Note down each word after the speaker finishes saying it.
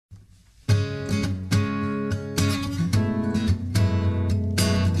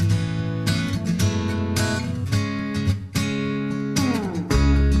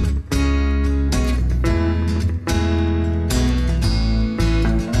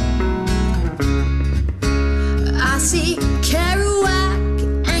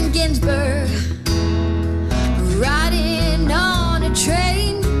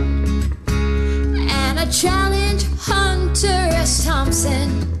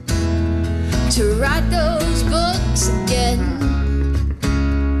to write those books again.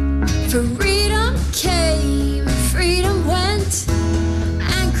 Freedom came, freedom went,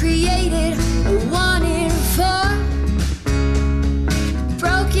 and created a wanted for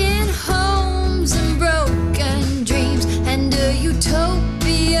broken homes and broken dreams, and a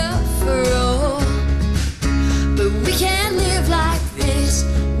utopia for all. But we can't live like this,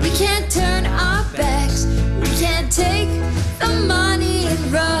 we can't turn our backs, we can't take the money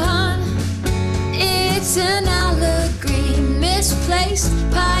and run. It's an allegory, misplaced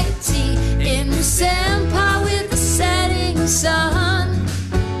piety in this empire with the setting sun.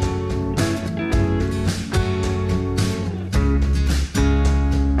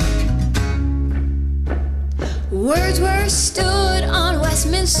 Wordsworth stood on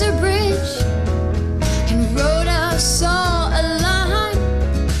Westminster Bridge and wrote us all a line.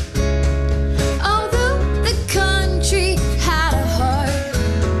 Although the country had a heart,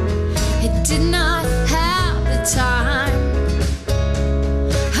 it did not have the time.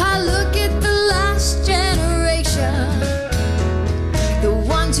 I look at the last generation, the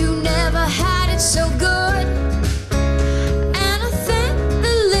ones who never had it so good, and I thank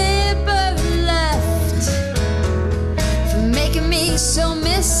the labor left for making me so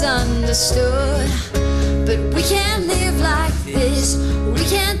misunderstood. But we can't live like this, we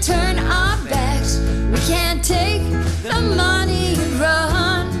can't turn our backs, we can't take the money and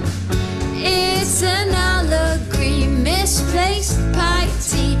run. It's an allegory, misplaced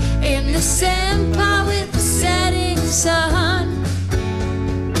piety in this empire with the setting sun.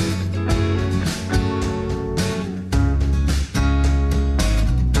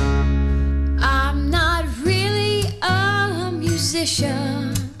 I'm not really a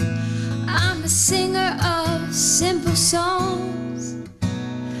musician, I'm a singer of simple songs,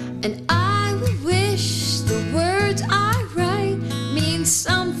 and I would wish the words I write mean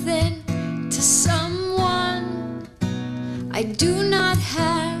something to someone. I do not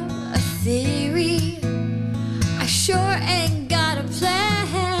have a theory, I sure ain't got a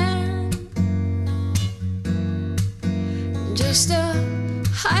plan, just a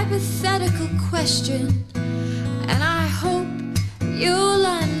hypothetical question, and I hope you'll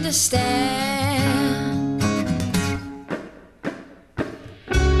understand.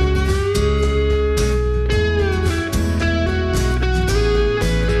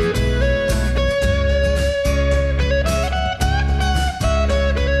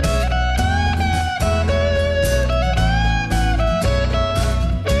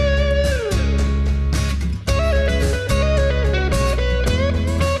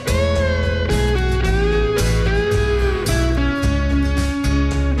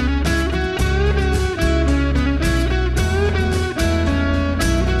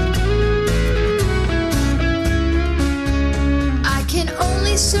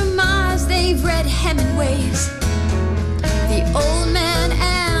 Surmise they've read Hemingway's The Old Man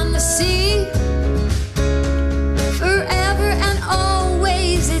and the Sea. Forever and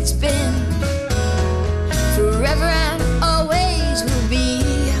always it's been, forever and always will be.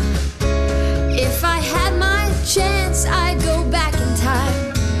 If I had my chance, I'd go back in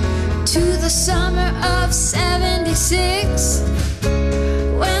time to the summer of '76,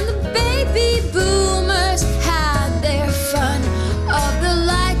 when the baby boomers had their fun of the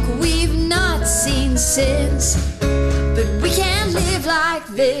like we've not seen since. But we can't live like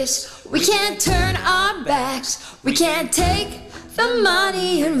this, we can't turn our backs, we can't take the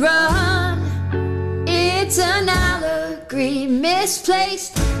money and run. It's an allegory,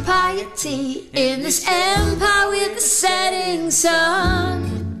 misplaced piety in this empire with the setting sun.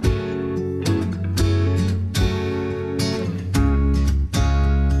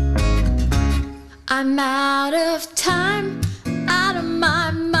 I'm out of time, out of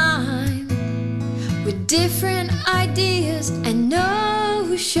my mind, with different ideas and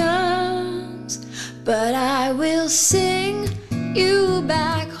notions, but I will sing you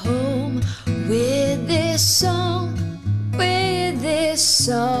back home with this song, with this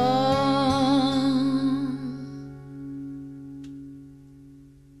song.